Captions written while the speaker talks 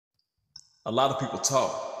A lot of people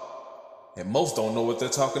talk, and most don't know what they're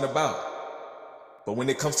talking about. But when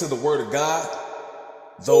it comes to the Word of God,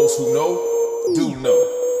 those who know, do know.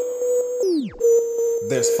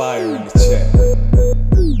 There's fire in the chat.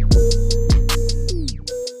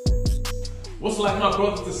 What's like, my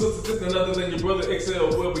brothers and sisters? It's none other than your brother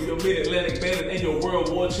XL Wilber, your Mid-Atlantic Bandit and your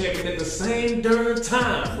World War Champion at the same darn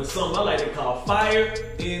time with something I like to call fire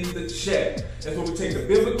in the chat. That's where we take the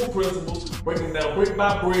biblical principles, break them down brick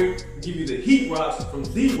by brick, and give you the heat rocks from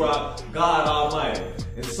the rock, God Almighty.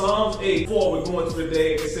 In Psalms 8:4, we're going through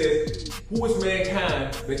today, it says, "Who is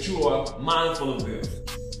mankind that you are mindful of them,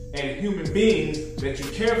 and human beings that you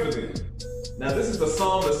care for them?" Now this is the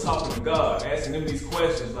psalm that's talking to God, asking him these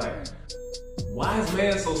questions like, why is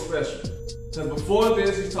man so special? Because before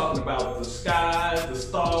this, he's talking about the skies, the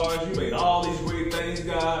stars, you made all these great things,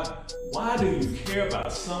 God. Why do you care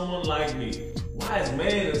about someone like me? Why is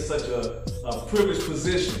man in such a privileged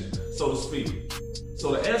position, so to speak?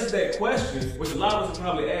 So to answer that question, which a lot of us have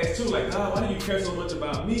probably asked too, like, God, why do you care so much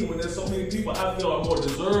about me when there's so many people I feel are more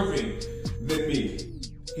deserving than me?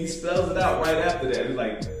 He spells it out right after that. He's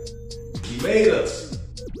like, he made us.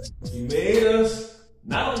 He made us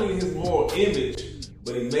not only in his moral image,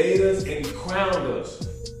 but he made us and he crowned us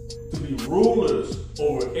to be rulers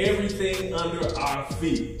over everything under our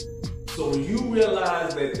feet. So when you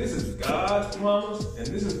realize that this is God's promise and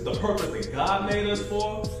this is the purpose that God made us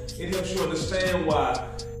for, it helps you understand why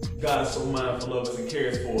God is so mindful of us and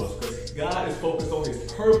cares for us. Because God is focused on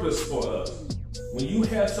his purpose for us. When you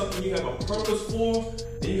have something you have a purpose for,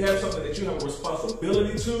 and you have something that you have a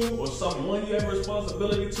responsibility to, or someone you have a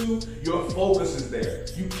responsibility to, your focus is there.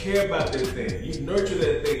 You care about that thing. You nurture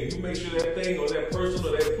that thing. You make sure that thing or that person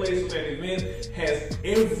or that place or that event has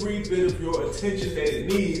every bit of your attention that it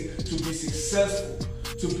needs to be successful,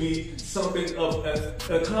 to be something of an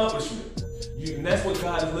accomplishment. And that's what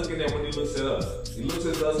God is looking at when he looks at us. He looks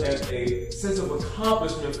at us as a sense of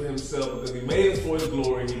accomplishment for himself because he made us for his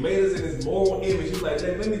glory. He made us in his moral image. He's like,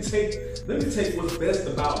 hey, let me take what's best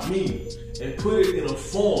about me and put it in a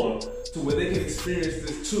form to where they can experience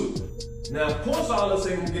this too. Now, of course, all us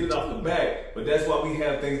ain't gonna get it off the bat, but that's why we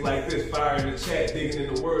have things like this, fire in the chat, digging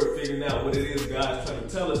in the word, figuring out what it is God's trying to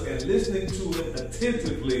tell us, and listening to it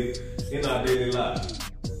attentively in our daily lives.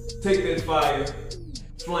 Take that fire,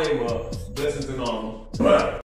 flame up, blessings and honor.